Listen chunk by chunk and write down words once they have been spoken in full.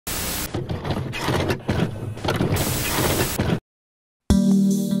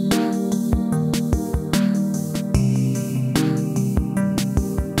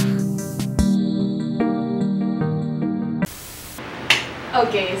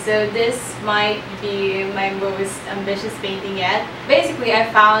Okay, so this might be my most ambitious painting yet. Basically, I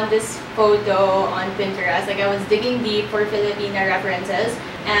found this photo on Pinterest. Like, I was digging deep for Filipina references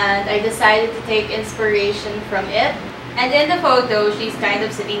and I decided to take inspiration from it. And in the photo, she's kind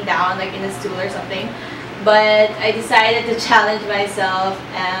of sitting down like in a stool or something. But I decided to challenge myself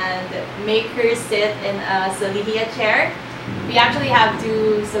and make her sit in a salihia chair. We actually have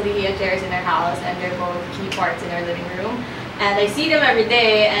 2 salihia chairs in our house and they're both key parts in our living room. And I see them every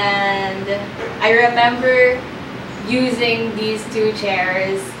day and I remember using these 2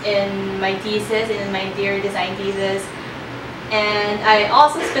 chairs in my thesis, in my interior design thesis. And I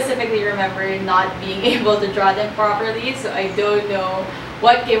also specifically remember not being able to draw them properly, so I don't know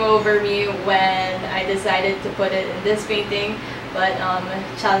what came over me when I decided to put it in this painting, but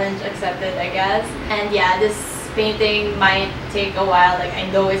challenge accepted, I guess. And yeah, this painting might take a while. Like, I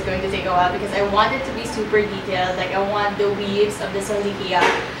know it's going to take a while because I want it to be super detailed. Like, I want the weaves of the salihia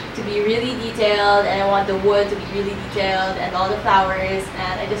to be really detailed, and I want the wood to be really detailed and all the flowers,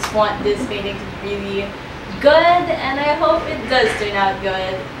 and I just want this painting to be really good, and I hope it does turn out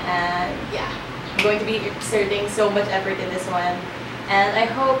good. And yeah, I'm going to be exerting so much effort in this one, and I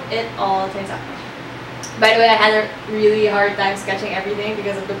hope it all turns out. By the way, I had a really hard time sketching everything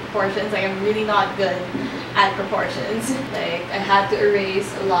because of the proportions. Like, I'm really not good at proportions. Like, I had to erase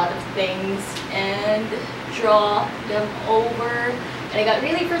a lot of things and draw them over, and I got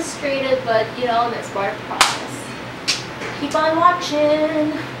really frustrated, but you know, that's part of the process. Keep on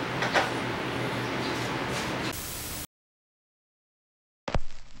watching!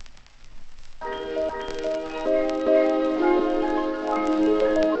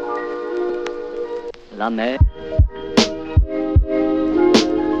 La mer.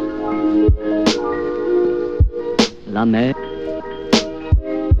 La mer.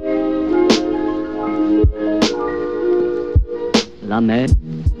 La mer.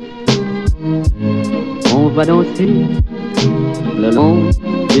 On va danser le long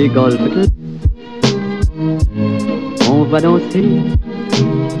des golfes. On va danser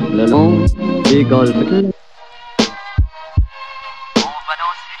le long des golfes.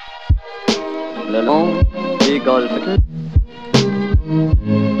 Le long des golfes.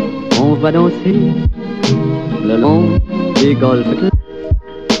 On va danser le long des golfes.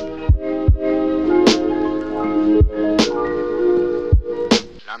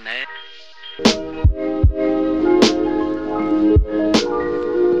 La mer.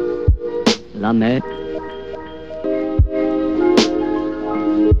 La mer.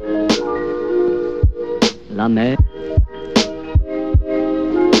 La mer.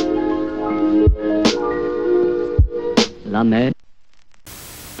 La mer.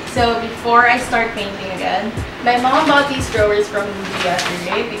 So before I start painting again, my mom bought these drawers from me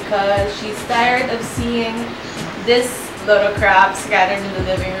yesterday because she's tired of seeing this little crap scattered in the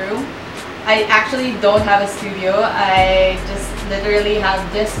living room. I actually don't have a studio. I just literally have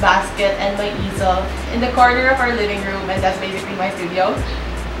this basket and my easel in the corner of our living room, and that's basically my studio.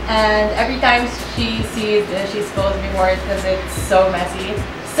 And every time she sees this, she scolds me for it because it's so messy.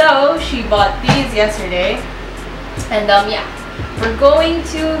 So she bought these yesterday. And yeah, we're going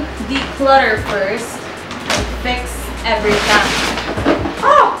to declutter first and fix everything.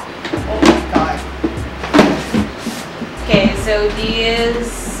 Oh my god. Okay, so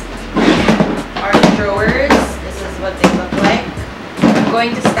these are the drawers. This is what they look like. I'm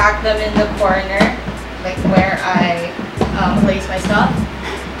going to stack them in the corner, like where I place my stuff.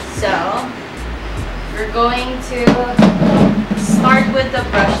 So we're going to start with the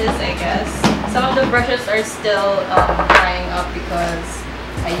brushes, I guess. Some of the brushes are still drying up because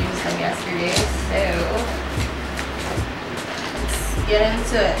I used them yesterday, so let's get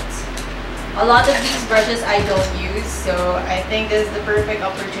into it. A lot of these brushes I don't use, so I think this is the perfect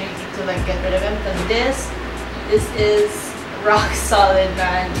opportunity to like get rid of them, because this is rock solid,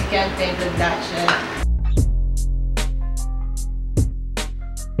 man. You can't paint with that shit.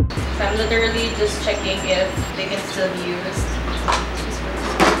 So I'm literally just checking if they can still be used.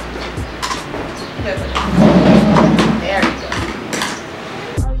 There we go.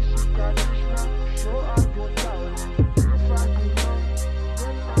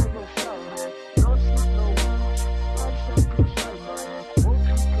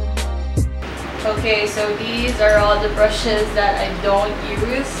 Okay, so these are all the brushes that I don't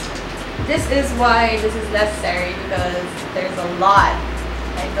use. This is why this is necessary, because there's a lot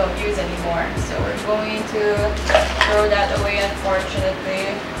I don't use anymore. So we're going to throw that away,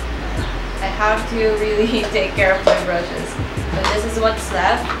 unfortunately. I have to really take care of my brushes. But this is what's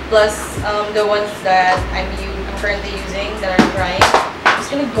left, plus the ones that I'm currently using that are drying. I'm just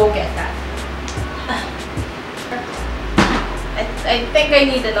gonna go get that. I think I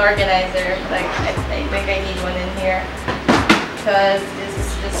need an organizer. Like, I think I need one in here. Because this is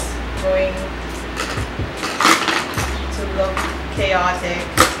just going to look chaotic.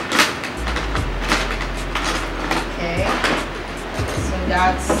 Okay. So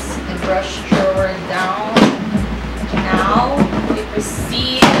that's the brush drawer down. Now we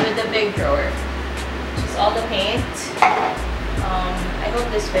proceed with the big drawer, which is all the paint. I hope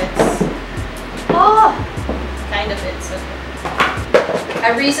this fits. Oh, kind of fits. Okay.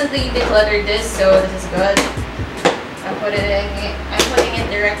 I recently decluttered this, so this is good. I'm putting it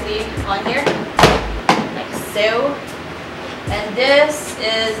directly on here, like so. And this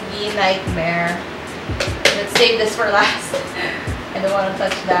is the nightmare. Let's save this for last. I don't want to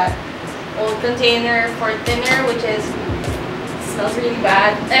touch that. Old container for thinner, which is smells really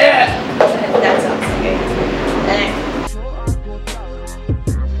bad. That sucks. Okay.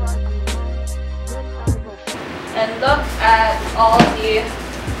 And look at all the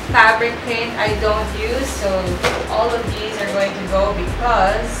fabric paint I don't use. So all of these are going to go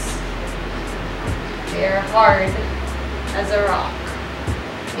because they're hard as a rock.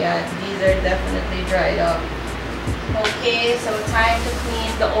 Yeah, these are definitely dried up. Okay, so time to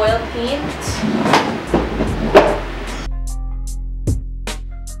clean the oil paint.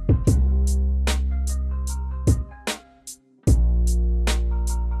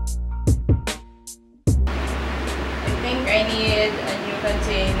 I think I need a new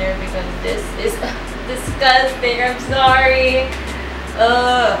container because this is disgusting. I'm sorry.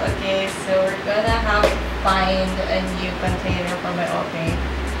 Okay, so we're gonna have to find a new container for my oil paint.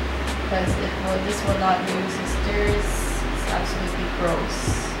 Because this will not do, sisters. It's absolutely gross.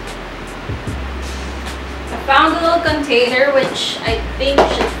 I found a little container which I think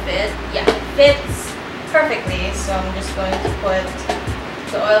should fit. Yeah, it fits perfectly. So I'm just going to put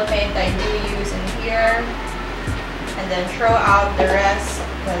the oil paint I do use in here. And then throw out the rest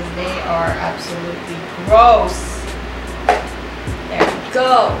because they are absolutely gross. There we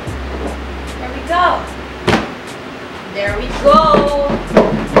go. There we go. There we go.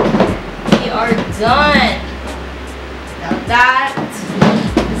 We are done. Now that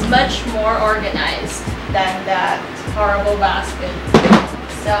is much more organized than that horrible basket.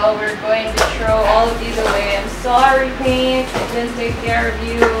 So we're going to throw all of these away. I'm sorry, paint. I didn't take care of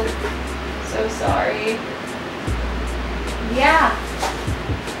you. So sorry. Yeah.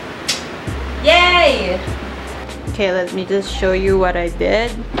 Yay! Okay, let me just show you what I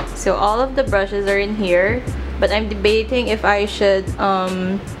did. So all of the brushes are in here, but I'm debating if I should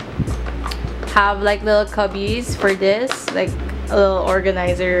have like little cubbies for this, like a little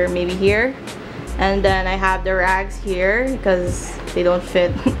organizer maybe here, and then I have the rags here because they don't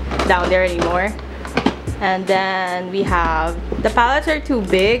fit down there anymore. And then we have the palettes are too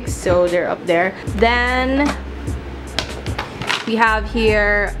big, so they're up there. Then we have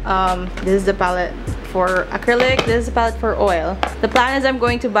here this is the palette for acrylic, this is the palette for oil. The plan is I'm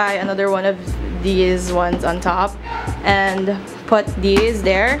going to buy another one of these ones on top and put these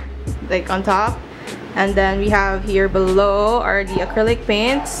there, like on top. And then we have here below are the acrylic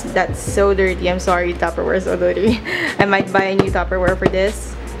paints. That's so dirty. I'm sorry, Tupperware is so dirty. I might buy a new Tupperware for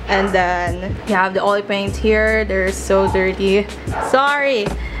this. And then we have the oil paints here. They're so dirty. Sorry.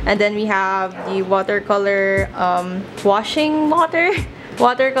 And then we have the watercolor washing water.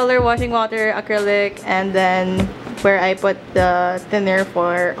 Watercolor washing water, acrylic, and then where I put the thinner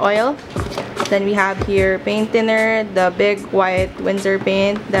for oil. Then we have here paint thinner, the big white Windsor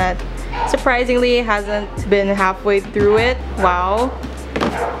paint that surprisingly hasn't been halfway through it. Wow,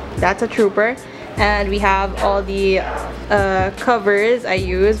 that's a trooper. And we have all the covers I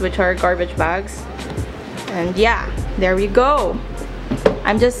use, which are garbage bags. And yeah, there we go.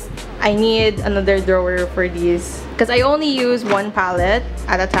 I need another drawer for these because I only use one palette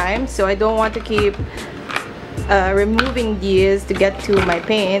at a time, so I don't want to keep removing these to get to my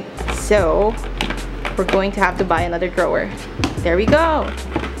paint. So we're going to have to buy another drawer. There we go.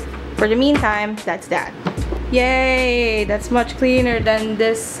 For the meantime, that's that. Yay! That's much cleaner than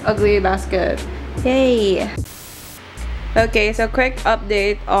this ugly basket. Yay! Okay, so quick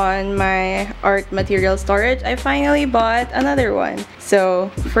update on my art material storage. I finally bought another one.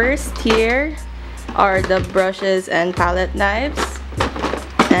 So first here are the brushes and palette knives.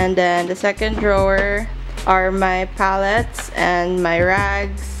 And then the second drawer are my palettes and my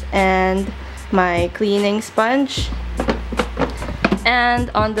rags and my cleaning sponge. And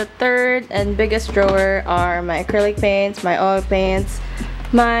on the third and biggest drawer are my acrylic paints, my oil paints,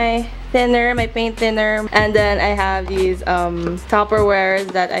 my thinner, my paint thinner, and then I have these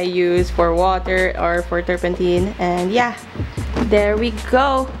Tupperwares that I use for water or for turpentine. And yeah, there we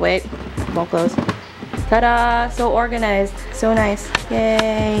go. Wait, won't close. Ta-da! So organized. So nice.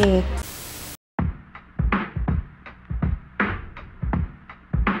 Yay!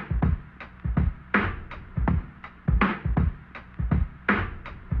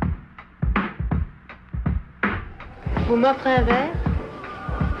 Vous m'offrez un verre?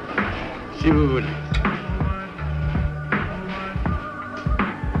 Si vous voulez.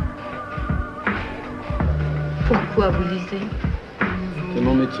 Pourquoi vous lisez? C'est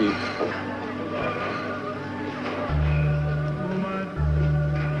mon métier.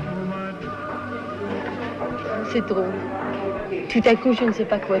 C'est drôle. Tout à coup, je ne sais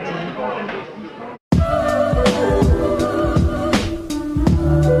pas quoi dire.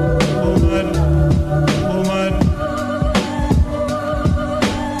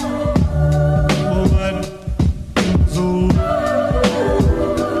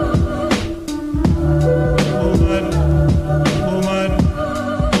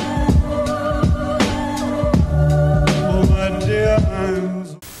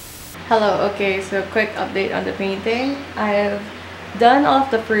 Hello, okay, so quick update on the painting. I've done all of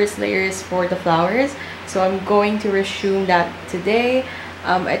the first layers for the flowers, so I'm going to resume that today.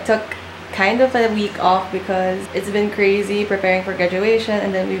 I took kind of a week off because it's been crazy preparing for graduation,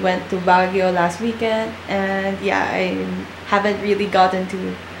 and then we went to Baguio last weekend, and yeah, I haven't really gotten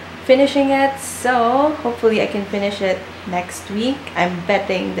to finishing it, so hopefully I can finish it next week. I'm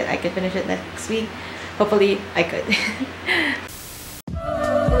betting that I can finish it next week. Hopefully I could.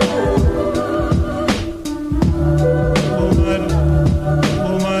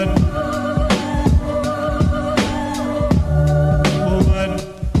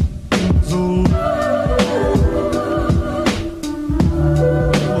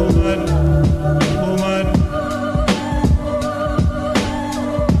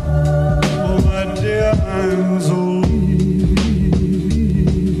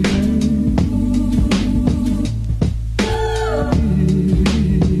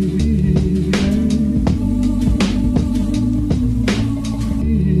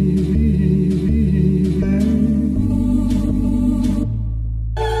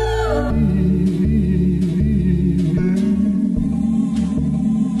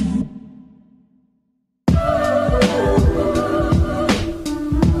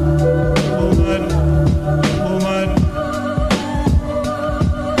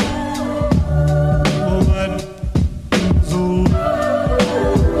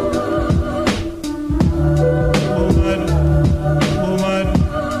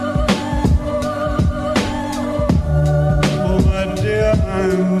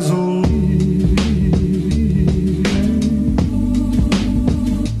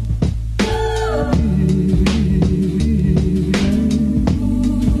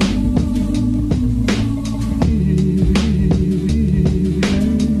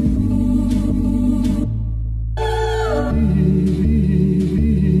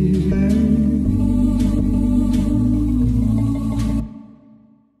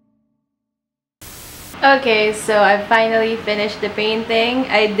 Okay, so I finally finished the painting.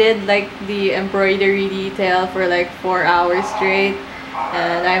 I did like the embroidery detail for like 4 hours straight,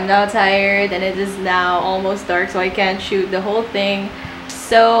 and I'm now tired and it is now almost dark, so I can't shoot the whole thing.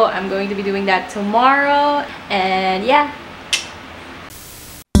 So I'm going to be doing that tomorrow, and yeah.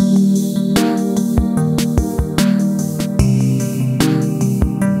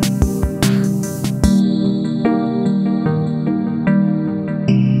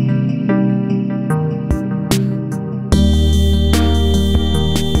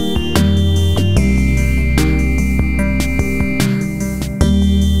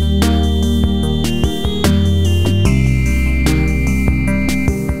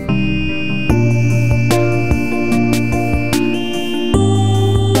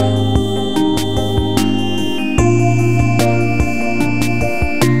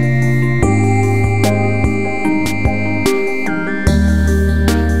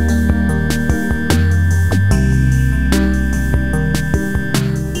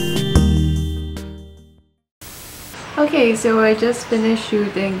 Okay, so I just finished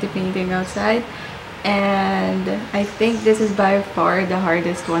shooting the painting outside, and I think this is by far the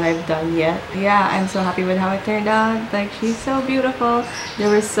hardest one I've done yet. Yeah, I'm so happy with how it turned out. Like, she's so beautiful. There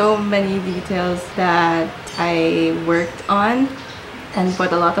were so many details that I worked on and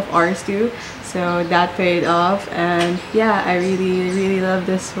put a lot of hours to, so that paid off. And yeah, I really love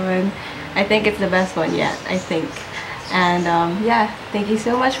this one. I think it's the best one yet, I think. And yeah, thank you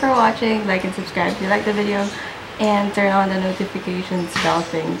so much for watching. Like and subscribe if you like the video, and turn on the notifications bell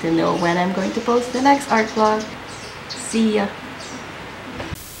thing to know when I'm going to post the next art vlog. See ya!